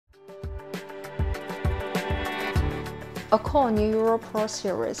Accurl New Euro Pro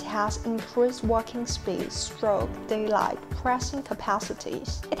series has increased working speed, stroke, daylight, pressing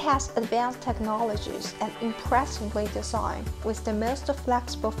capacities. It has advanced technologies and impressively designed with the most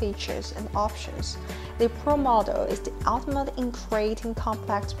flexible features and options. The Pro model is the ultimate in creating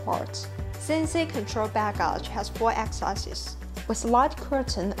complex parts. CNC control baggage has 4 axes, with light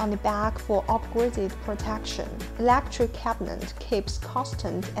curtain on the back for upgraded protection. Electric cabinet keeps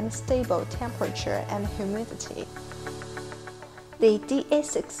constant and stable temperature and humidity. The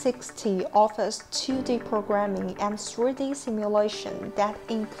DA66T offers 2D programming and 3D simulation that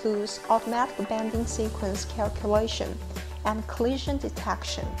includes automatic bending sequence calculation and collision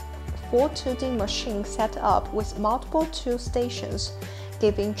detection. 4 2D machine set up with multiple tool stations,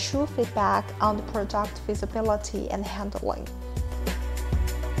 giving true feedback on the product feasibility and handling.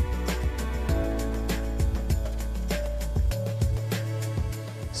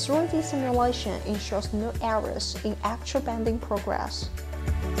 3D simulation ensures no errors in actual bending progress.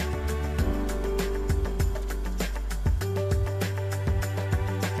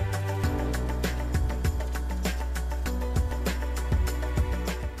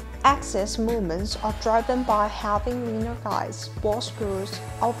 Axis movements are driven by heavy linear guides, ball screws.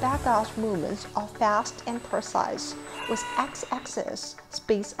 All baggage movements are fast and precise, with x-axis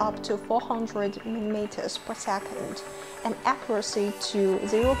speeds up to 400 mm per second and accuracy to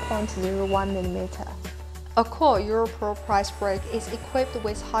 0.01 mm. Accurl Euro Pro price break is equipped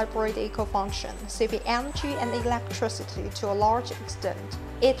with hybrid eco function, saving energy and electricity to a large extent.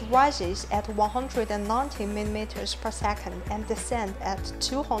 It rises at 190 mm per second and descends at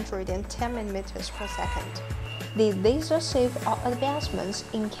 210 mm per second. The Lazersafe advancements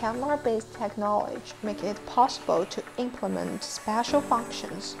in camera-based technology make it possible to implement special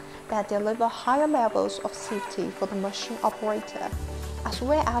functions that deliver higher levels of safety for the machine operator, as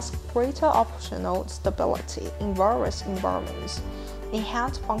well as greater operational stability in various environments,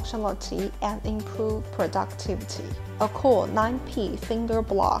 enhance functionality, and improve productivity. Accurl 9P finger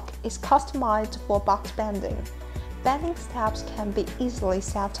block is customized for box bending. Bending steps can be easily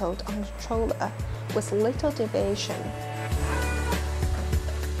settled on the controller with little deviation.